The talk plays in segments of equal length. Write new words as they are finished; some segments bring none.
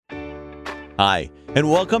Hi, and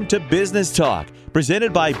welcome to Business Talk,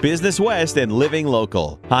 presented by Business West and Living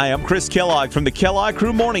Local. Hi, I'm Chris Kellogg from the Kellogg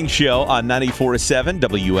Crew Morning Show on 94.7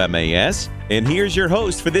 WMAS, and here's your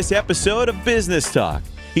host for this episode of Business Talk.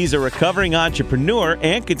 He's a recovering entrepreneur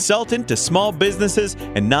and consultant to small businesses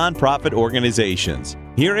and nonprofit organizations.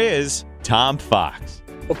 Here is Tom Fox.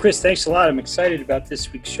 Well, Chris, thanks a lot. I'm excited about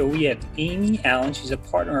this week's show. We have Amy Allen. She's a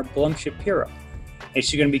partner at Blum Shapiro, and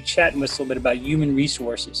she's going to be chatting with us a little bit about human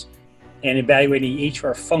resources and evaluating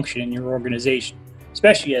HR function in your organization,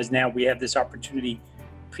 especially as now we have this opportunity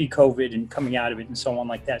pre-COVID and coming out of it and so on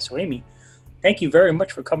like that. So, Amy, thank you very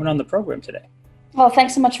much for coming on the program today. Well,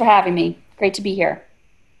 thanks so much for having me. Great to be here.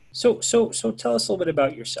 So tell us a little bit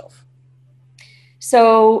about yourself.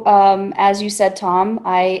 So, as you said, Tom,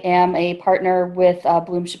 I am a partner with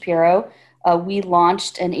Blum Shapiro. We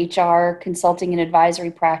launched an HR consulting and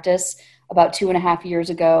advisory practice about 2.5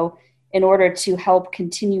 years ago in order to help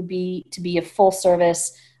continue to be a full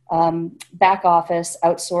service back office,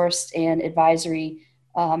 outsourced and advisory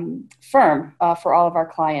firm for all of our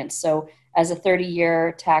clients. So as a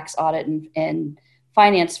 30-year tax audit and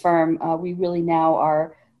finance firm, we really now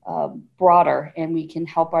are broader, and we can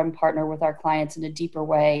help and partner with our clients in a deeper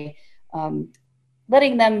way,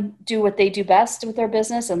 letting them do what they do best with their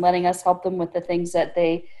business and letting us help them with the things that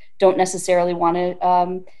they don't necessarily want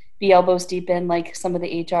to be elbows deep in, like some of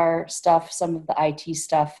the HR stuff, some of the IT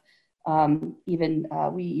stuff.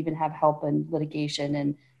 We even have help in litigation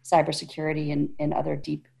and cybersecurity and other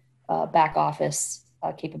deep back office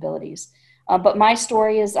capabilities. But my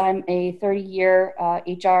story is I'm a 30-year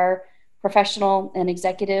HR professional and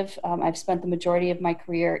executive. I've spent the majority of my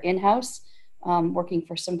career in-house, working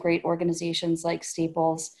for some great organizations like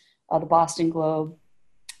Staples, the Boston Globe,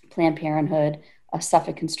 Planned Parenthood,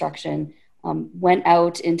 Suffolk Construction. Went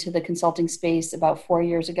out into the consulting space about 4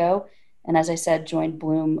 years ago, and as I said, joined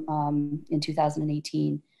Blum in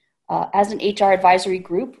 2018. As an HR advisory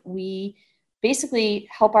group, we basically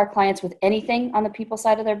help our clients with anything on the people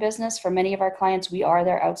side of their business. For many of our clients, we are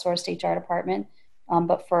their outsourced HR department,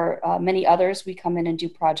 but for many others, we come in and do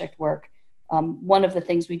project work. One of the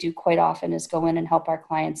things we do quite often is go in and help our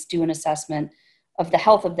clients do an assessment of the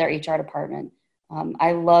health of their HR department.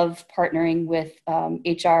 I love partnering with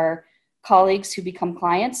HR colleagues who become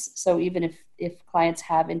clients. So even if clients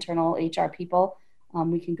have internal HR people,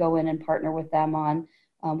 we can go in and partner with them on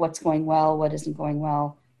what's going well, what isn't going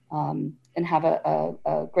well, and have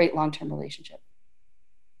a great long-term relationship.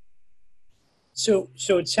 So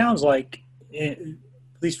it sounds like, at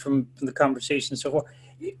least from the conversation so far,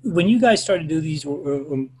 when you guys started to do these,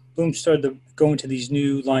 when Blum started to go into these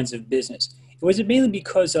new lines of business, was it mainly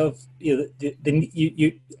because of you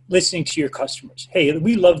listening to your customers? Hey,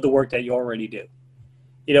 we love the work that you already do.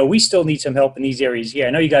 We still need some help in these areas. Yeah,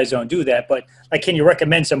 I know you guys don't do that, but like, can you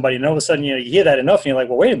recommend somebody? And all of a sudden, you hear that enough, and you're like,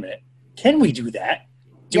 well, wait a minute, can we do that?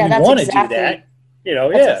 Do we want to do that?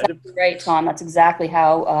 That's exactly right, Tom. That's exactly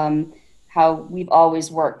how we've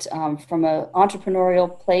always worked from an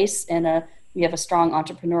entrepreneurial place, and we have a strong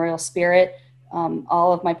entrepreneurial spirit.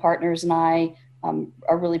 All of my partners and I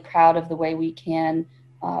are really proud of the way we can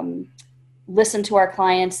listen to our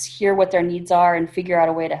clients, hear what their needs are, and figure out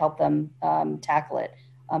a way to help them tackle it.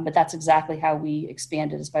 But that's exactly how we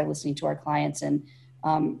expanded, is by listening to our clients and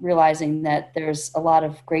realizing that there's a lot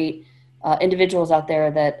of great individuals out there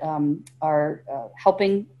that are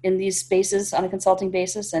helping in these spaces on a consulting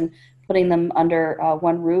basis and putting them under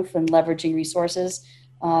one roof and leveraging resources.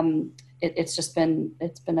 It's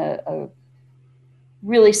been a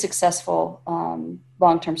really successful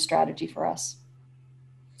long-term strategy for us.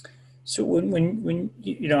 So when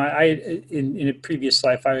I in a previous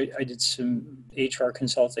life I did some HR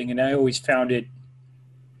consulting, and I always found it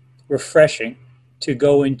refreshing to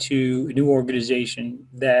go into a new organization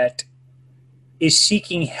that is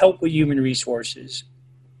seeking help with human resources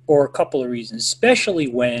for a couple of reasons, especially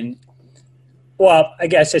when, well, I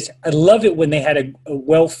guess I love it when they had a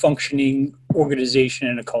well-functioning organization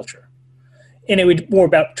and a culture. And it was more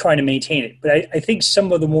about trying to maintain it. But I think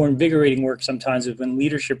some of the more invigorating work sometimes is when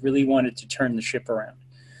leadership really wanted to turn the ship around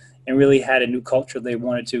and really had a new culture they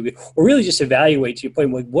wanted to, or really just evaluate, to your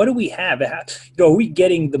point, like, what do we have? Are we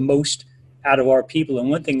getting the most out of our people?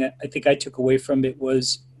 And one thing that I think I took away from it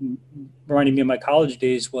was, reminding me of my college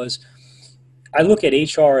days, was I look at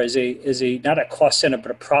HR as a not a cost center,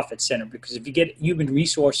 but a profit center, because if you get human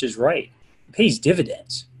resources right, it pays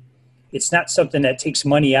dividends. It's not something that takes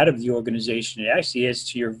money out of the organization. It actually adds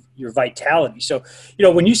to your vitality. So,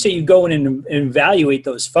 when you say you go in and evaluate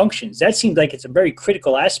those functions, that seems like it's a very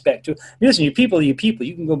critical aspect to, your people. You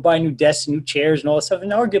can go buy new desks and new chairs and all that stuff,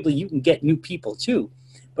 and arguably you can get new people too.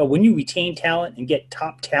 But when you retain talent and get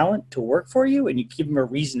top talent to work for you, and you give them a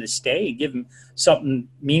reason to stay and give them something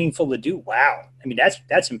meaningful to do, wow. I mean, that's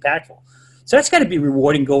impactful. So that's got to be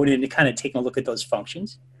rewarding going in and kind of taking a look at those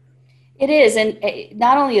functions. It is. And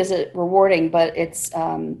not only is it rewarding, but it's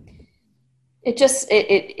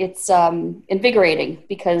invigorating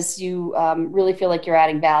because you really feel like you're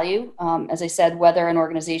adding value. As I said, whether an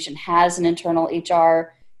organization has an internal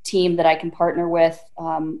HR team that I can partner with,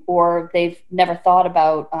 or they've never thought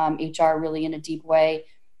about HR really in a deep way,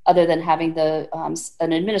 other than having an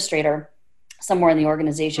administrator somewhere in the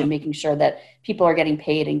organization, making sure that people are getting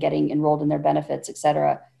paid and getting enrolled in their benefits, et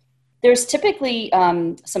cetera. There's typically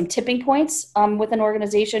some tipping points with an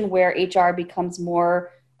organization where HR becomes more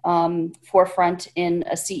forefront in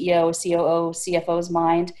a CEO, COO, CFO's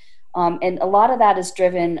mind. And a lot of that is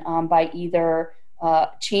driven by either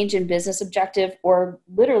change in business objective or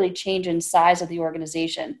literally change in size of the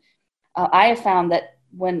organization. I have found that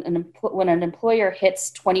when an employer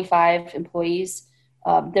hits 25 employees,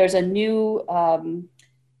 there's a new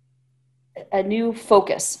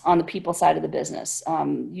focus on the people side of the business.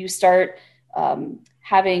 You start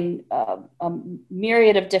having a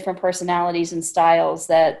myriad of different personalities and styles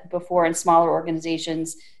that before in smaller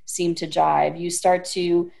organizations seem to jive. You start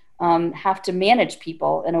to have to manage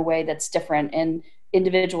people in a way that's different, and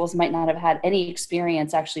individuals might not have had any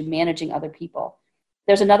experience actually managing other people.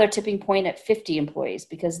 There's another tipping point at 50 employees,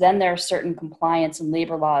 because then there are certain compliance and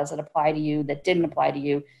labor laws that apply to you that didn't apply to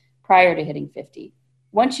you prior to hitting 50.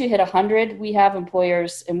 Once you hit 100, we have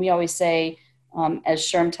employers, and we always say, as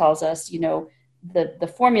Sherm tells us,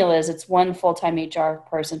 the formula is it's one full-time HR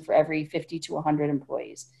person for every 50 to 100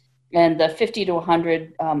 employees. And the 50 to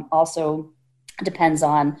 100 also depends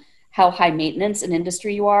on how high maintenance and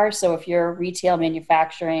industry you are. So if you're retail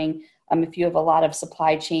manufacturing, if you have a lot of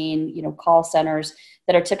supply chain, call centers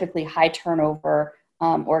that are typically high turnover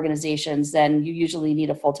organizations, then you usually need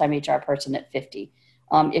a full-time HR person at 50.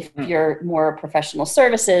 If you're more professional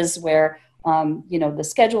services where, the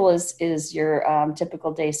schedule is your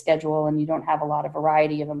typical day schedule and you don't have a lot of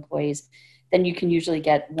variety of employees, then you can usually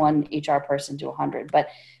get one HR person to 100. But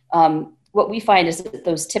what we find is that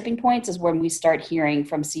those tipping points is when we start hearing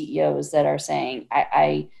from CEOs that are saying,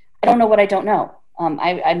 I don't know what I don't know.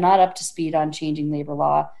 I'm not up to speed on changing labor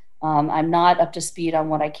law. I'm not up to speed on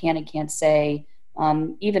what I can and can't say,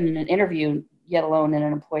 even in an interview, yet alone in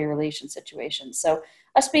an employee relations situation. So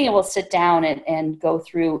us being able to sit down and go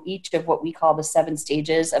through each of what we call the 7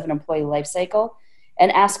 stages of an employee life cycle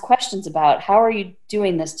and ask questions about, how are you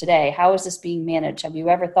doing this today? How is this being managed? Have you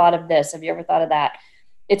ever thought of this? Have you ever thought of that?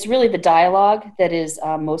 It's really the dialogue that is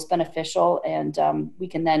most beneficial. And we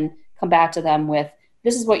can then come back to them with,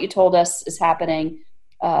 this is what you told us is happening.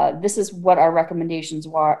 This is what our recommendations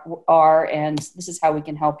are, and this is how we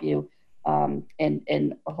can help you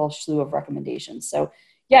in a whole slew of recommendations. So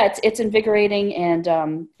yeah, it's invigorating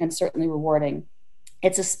and certainly rewarding.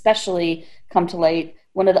 It's especially come to light.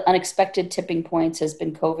 One of the unexpected tipping points has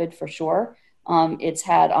been COVID for sure. It's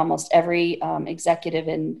had almost every executive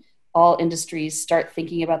in all industries start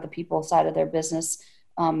thinking about the people side of their business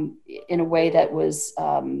in a way that was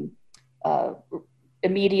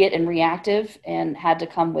immediate and reactive, and had to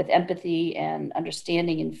come with empathy and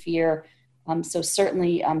understanding and fear. So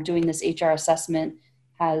certainly doing this HR assessment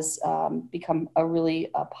has become a really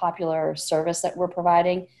popular service that we're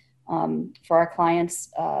providing for our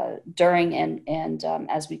clients during and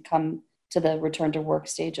as we come to the return to work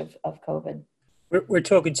stage of COVID. We're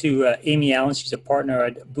talking to Amy Allen. She's a partner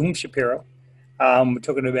at Boom Shapiro. We're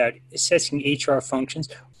talking about assessing HR functions,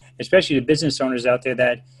 especially the business owners out there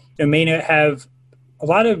that may not have a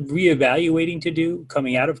lot of reevaluating to do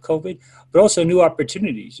coming out of COVID, but also new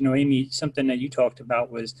opportunities. Amy, something that you talked about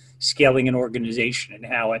was scaling an organization and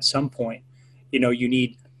how at some point, you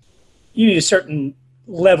need a certain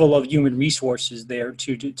level of human resources there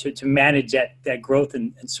to manage that growth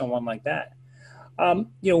and so on like that.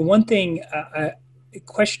 One thing, a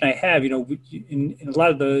question I have, in a lot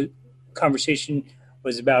of the conversation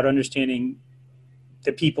was about understanding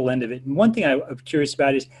the people end of it. And one thing I'm curious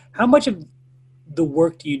about is how much of the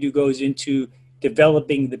work do you do goes into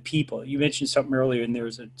developing the people? You mentioned something earlier, and there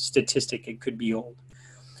was a statistic, it could be old,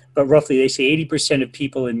 but roughly they say 80% of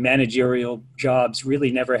people in managerial jobs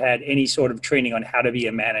really never had any sort of training on how to be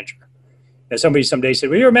a manager. Now, somebody someday said,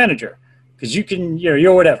 well, you're a manager because you can,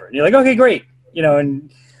 you're whatever. And you're like, okay, great.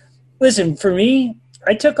 And listen, for me,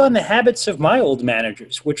 I took on the habits of my old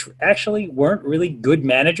managers, which actually weren't really good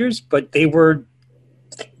managers, but they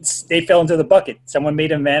fell into the bucket. Someone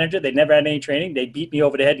made a manager. They never had any training. They beat me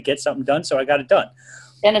over the head to get something done, so I got it done.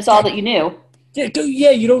 And it's all that you knew.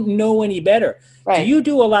 Yeah, you don't know any better. Right. Do you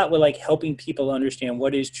do a lot with like helping people understand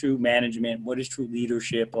what is true management, what is true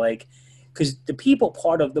leadership, like, because the people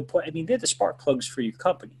part of the point, I mean, they're the spark plugs for your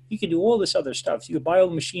company. You can do all this other stuff. You can buy all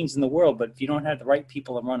the machines in the world, but if you don't have the right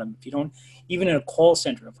people to run them, if you don't, even in a call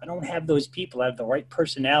center, if I don't have those people, I have the right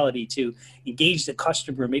personality to engage the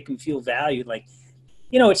customer, make them feel valued, like,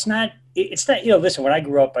 it's not, listen, when I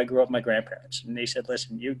grew up with my grandparents, and they said,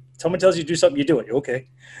 listen, someone tells you to do something, you do it. Okay.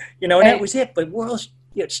 And Right. that was it. But world's,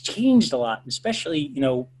 it's changed a lot, especially,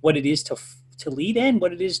 what it is to lead and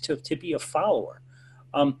what it is to be a follower.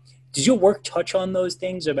 Does your work touch on those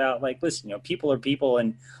things about like, listen, people are people,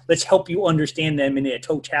 and let's help you understand them in their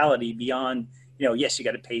totality beyond, yes, you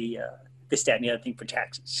got to pay this, that, and the other thing for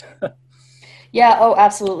taxes. Yeah. Oh,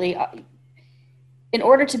 absolutely. In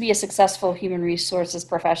order to be a successful human resources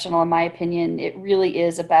professional, in my opinion, it really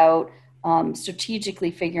is about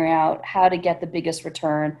strategically figuring out how to get the biggest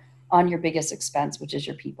return on your biggest expense, which is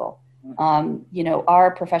your people.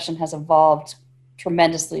 Our profession has evolved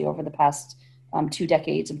tremendously over the past 2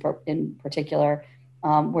 decades in particular,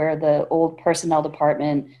 where the old personnel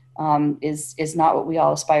department is not what we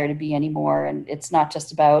all aspire to be anymore. And it's not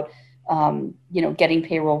just about, getting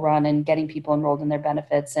payroll run and getting people enrolled in their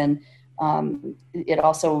benefits. And it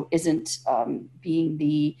also isn't being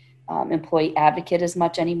the employee advocate as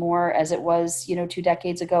much anymore as it was, 2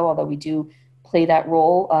 decades ago, although we do play that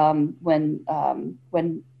role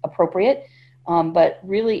when appropriate. But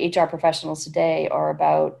really, HR professionals today are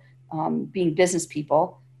about being business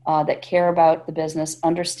people that care about the business,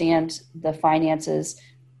 understand the finances,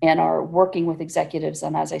 and are working with executives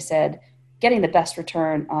on, as I said, getting the best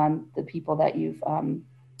return on the people that you've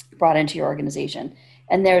brought into your organization.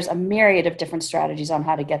 And there's a myriad of different strategies on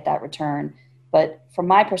how to get that return. But from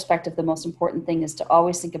my perspective, the most important thing is to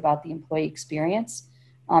always think about the employee experience.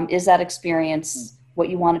 Is that experience what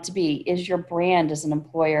you want it to be? Is your brand as an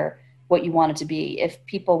employer what you want it to be? If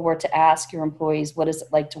people were to ask your employees, what is it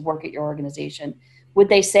like to work at your organization? Would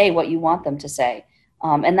they say what you want them to say?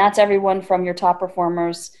 And that's everyone from your top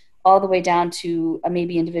performers all the way down to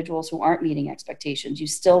maybe individuals who aren't meeting expectations. You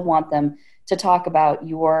still want them to talk about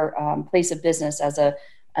your place of business as the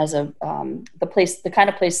kind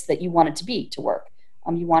of place that you want it to be to work.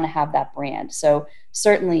 You want to have that brand. So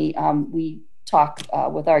certainly we talk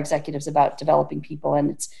with our executives about developing people. And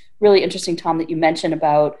it's really interesting, Tom, that you mentioned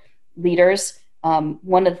about leaders.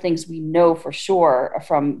 One of the things we know for sure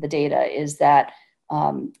from the data is that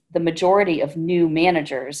the majority of new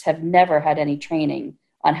managers have never had any training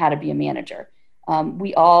on how to be a manager.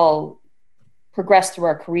 We all progress through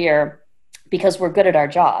our career because we're good at our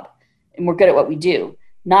job and we're good at what we do,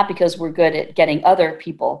 not because we're good at getting other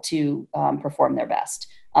people to perform their best.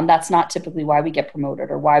 That's not typically why we get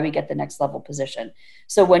promoted or why we get the next level position.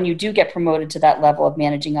 So when you do get promoted to that level of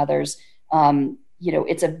managing others,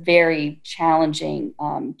 it's a very challenging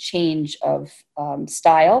change of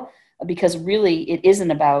style, because really it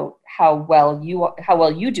isn't about how well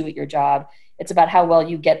you do at your job. It's about how well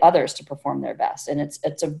you get others to perform their best. And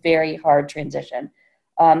it's a very hard transition.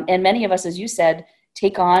 And many of us, as you said,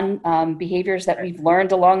 take on behaviors that we've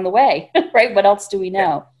learned along the way, right? What else do we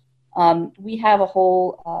know? We have a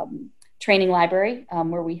whole training library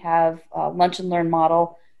where we have lunch and learn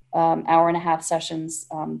model, hour-and-a-half sessions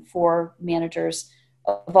for managers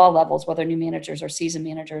of all levels, whether new managers or seasoned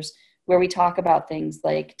managers, where we talk about things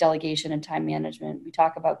like delegation and time management. We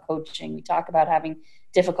talk about coaching. We talk about having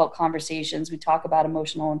difficult conversations. We talk about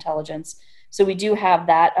emotional intelligence. So we do have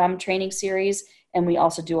that training series, and we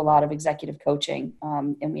also do a lot of executive coaching.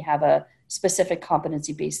 And we have a specific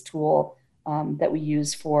competency-based tool that we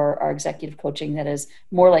use for our executive coaching that is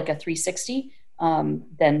more like a 360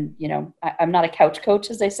 than, I'm not a couch coach,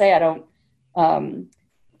 as they say. I don't,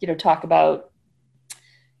 talk about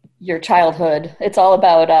your childhood. It's all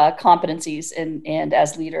about competencies and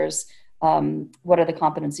as leaders, what are the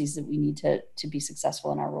competencies that we need to be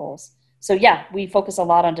successful in our roles? So yeah, we focus a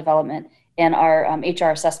lot on development, and our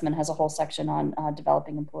HR assessment has a whole section on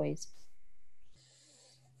developing employees.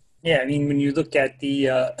 Yeah, I mean, when you look at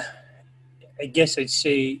the, I guess I'd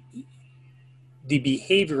say the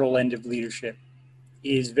behavioral end of leadership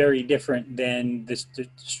is very different than the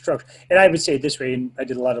structure. And I would say it this way, and I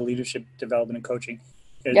did a lot of leadership development and coaching.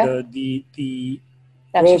 Yeah. The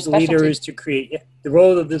That's role your of the leader specialty. is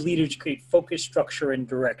to create focus, structure, and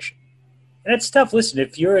direction. And that's tough. Listen,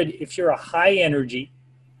 if you're a high energy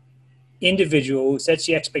individual who sets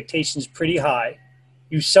the expectations pretty high,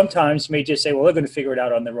 you sometimes may just say, well, they're going to figure it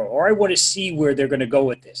out on their own, or I want to see where they're going to go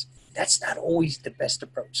with this. That's not always the best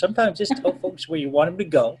approach. Sometimes just tell folks where you want them to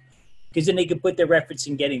go, because then they can put their efforts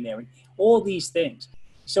in getting there, and all these things.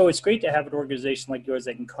 So it's great to have an organization like yours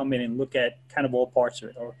that can come in and look at kind of all parts of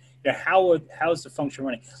it, or how's the function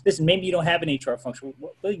running. Listen, maybe you don't have an HR function.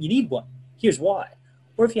 Well, you need one. Here's why.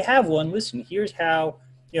 Or if you have one, listen, here's how,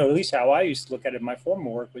 at least how I used to look at it in my former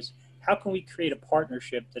work was, how can we create a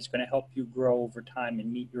partnership that's going to help you grow over time and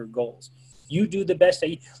meet your goals? You do the best that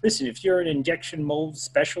you, listen, if you're an injection mold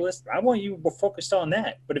specialist, I want you focused on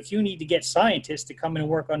that. But if you need to get scientists to come in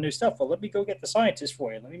and work on new stuff, well, let me go get the scientists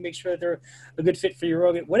for you. Let me make sure they're a good fit for your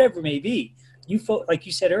organ, whatever it may be. Like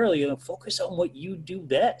you said earlier, focus on what you do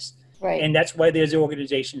best. Right. And that's why there's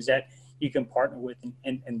organizations that you can partner with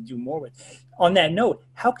and do more with. On that note,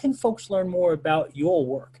 how can folks learn more about your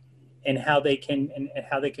work and how they can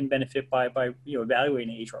benefit by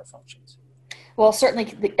evaluating HR functions? Well,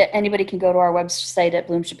 certainly anybody can go to our website at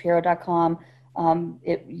bloomshapiro.com.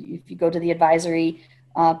 If you go to the advisory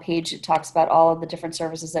page, it talks about all of the different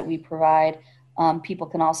services that we provide. People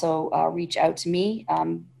can also reach out to me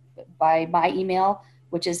by my email,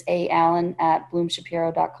 which is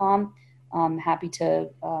aallen@bloomshapiro.com. I'm happy to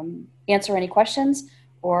answer any questions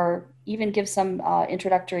or even give some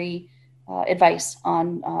introductory advice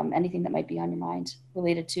on anything that might be on your mind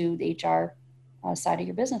related to the HR side of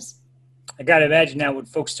your business. I got to imagine now with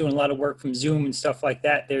folks doing a lot of work from Zoom and stuff like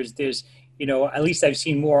that, there's at least I've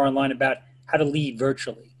seen more online about how to lead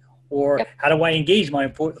virtually or Yep. how do I engage my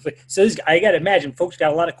employees. So I got to imagine folks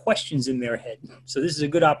got a lot of questions in their head. So this is a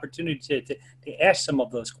good opportunity to ask some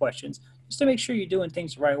of those questions just to make sure you're doing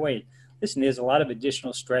things the right way. Listen, there's a lot of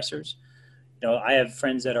additional stressors. I have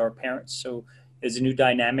friends that are parents, so there's a new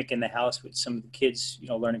dynamic in the house with some of the kids,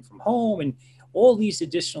 learning from home and all these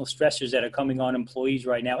additional stressors that are coming on employees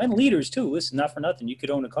right now and leaders too. Listen, not for nothing. You could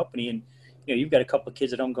own a company and, you've got a couple of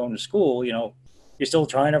kids that don't go to school, you're still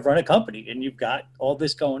trying to run a company and you've got all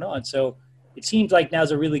this going on. So it seems like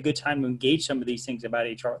now's a really good time to engage some of these things about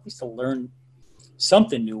HR, at least to learn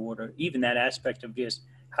something new or even that aspect of just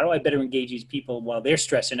how do I better engage these people while they're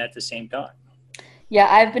stressing at the same time? Yeah,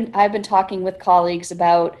 I've been talking with colleagues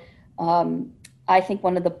about. I think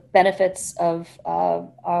one of the benefits of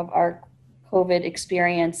our COVID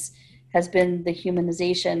experience has been the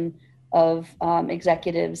humanization of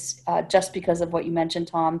executives. Just because of what you mentioned,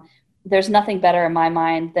 Tom, there's nothing better in my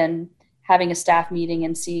mind than having a staff meeting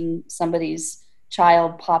and seeing somebody's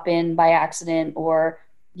child pop in by accident, or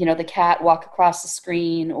the cat walk across the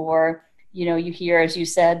screen, or you hear, as you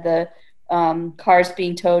said, the cars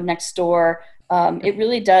being towed next door. It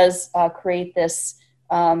really does create this,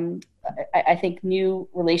 I think, new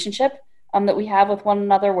relationship that we have with one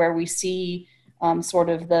another, where we see sort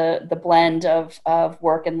of the blend of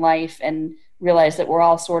work and life, and realize that we're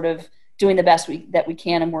all sort of doing the best that we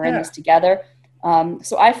can, and we're in this together.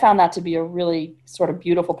 So I found that to be a really sort of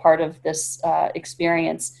beautiful part of this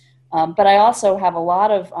experience. But I also have a lot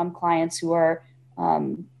of clients who are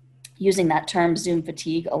using that term Zoom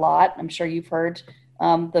fatigue a lot. I'm sure you've heard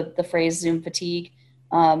the phrase Zoom fatigue.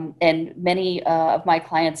 And many of my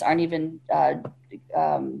clients aren't even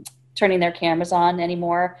turning their cameras on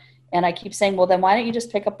anymore. And I keep saying, well, then why don't you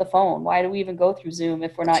just pick up the phone? Why do we even go through Zoom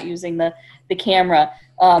if we're not using the camera?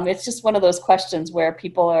 It's just one of those questions where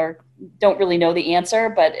people don't really know the answer,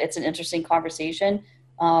 but it's an interesting conversation.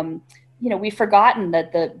 We've forgotten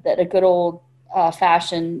that a good old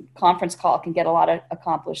fashioned conference call can get a lot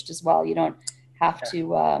accomplished as well. You don't have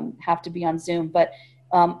to be on Zoom, but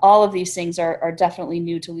all of these things are definitely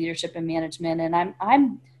new to leadership and management. And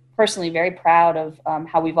I'm personally very proud of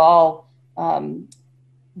how we've all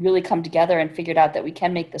really come together and figured out that we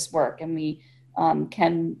can make this work, and we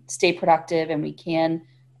can stay productive, and we can,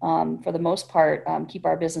 for the most part, keep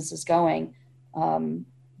our businesses going,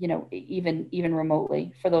 even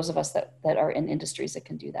remotely, for those of us that are in industries that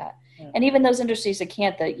can do that. Yeah. And even those industries that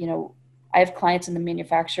can't, I have clients in the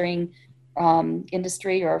manufacturing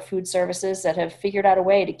industry or food services that have figured out a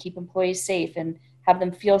way to keep employees safe and have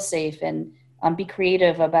them feel safe and be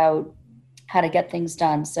creative about how to get things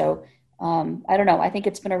done. So I don't know. I think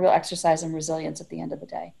it's been a real exercise in resilience at the end of the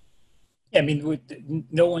day. Yeah, I mean,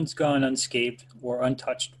 no one's gone unscathed or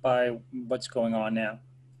untouched by what's going on now.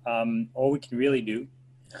 All we can really do,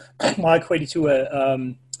 I equate it to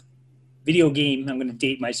a video game. I'm going to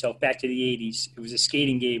date myself back to the 80s. It was a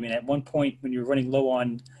skating game. And at one point when you're running low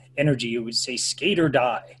on energy, it would say skate or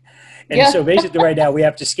die. And so basically right now we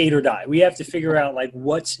have to skate or die. We have to figure out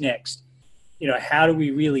what's next. How do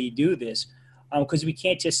we really do this? Because we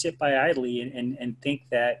can't just sit by idly and think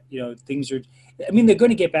that, things are, they're going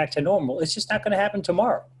to get back to normal. It's just not going to happen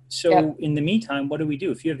tomorrow. So in the meantime, what do we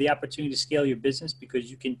do? If you have the opportunity to scale your business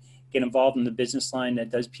because you can get involved in the business line that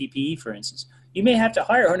does PPE, for instance, you may have to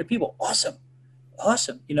hire 100 people. Awesome.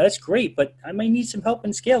 Awesome. That's great, but I may need some help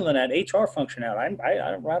in scaling that HR function out. I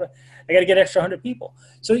got to get extra 100 people.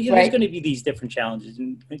 So there's Right. going to be these different challenges.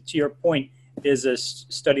 And to your point, there's a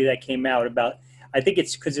study that came out about, I think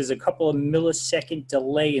it's because there's a couple of millisecond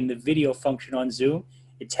delay in the video function on Zoom.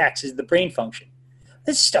 It taxes the brain function.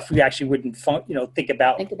 This is stuff we actually wouldn't think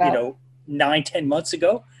about. 9-10 months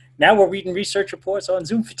ago. Now we're reading research reports on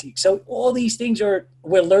Zoom fatigue. So all these things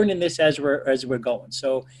we're learning this as we're going.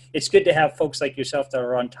 So it's good to have folks like yourself that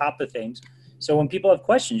are on top of things. So when people have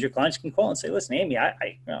questions, your clients can call and say, "Listen, Amy,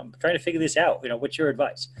 I'm trying to figure this out. What's your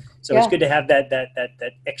advice?" So It's good to have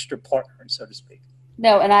that extra partner, so to speak.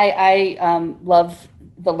 No, and I love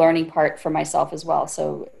the learning part for myself as well.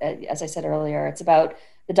 So as I said earlier, it's about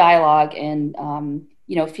the dialogue and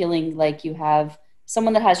feeling like you have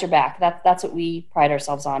someone that has your back. That's what we pride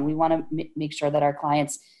ourselves on. We want to make sure that our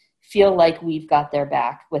clients feel like we've got their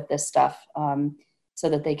back with this stuff, so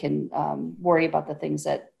that they can worry about the things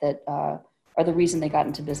that are the reason they got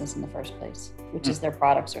into business in the first place, which is their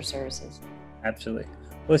products or services. Absolutely.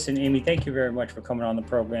 Listen, Amy, thank you very much for coming on the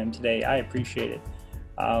program today. I appreciate it.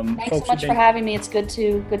 Thanks so much for having me. It's good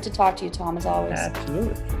to talk to you, Tom, as always.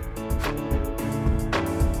 Absolutely.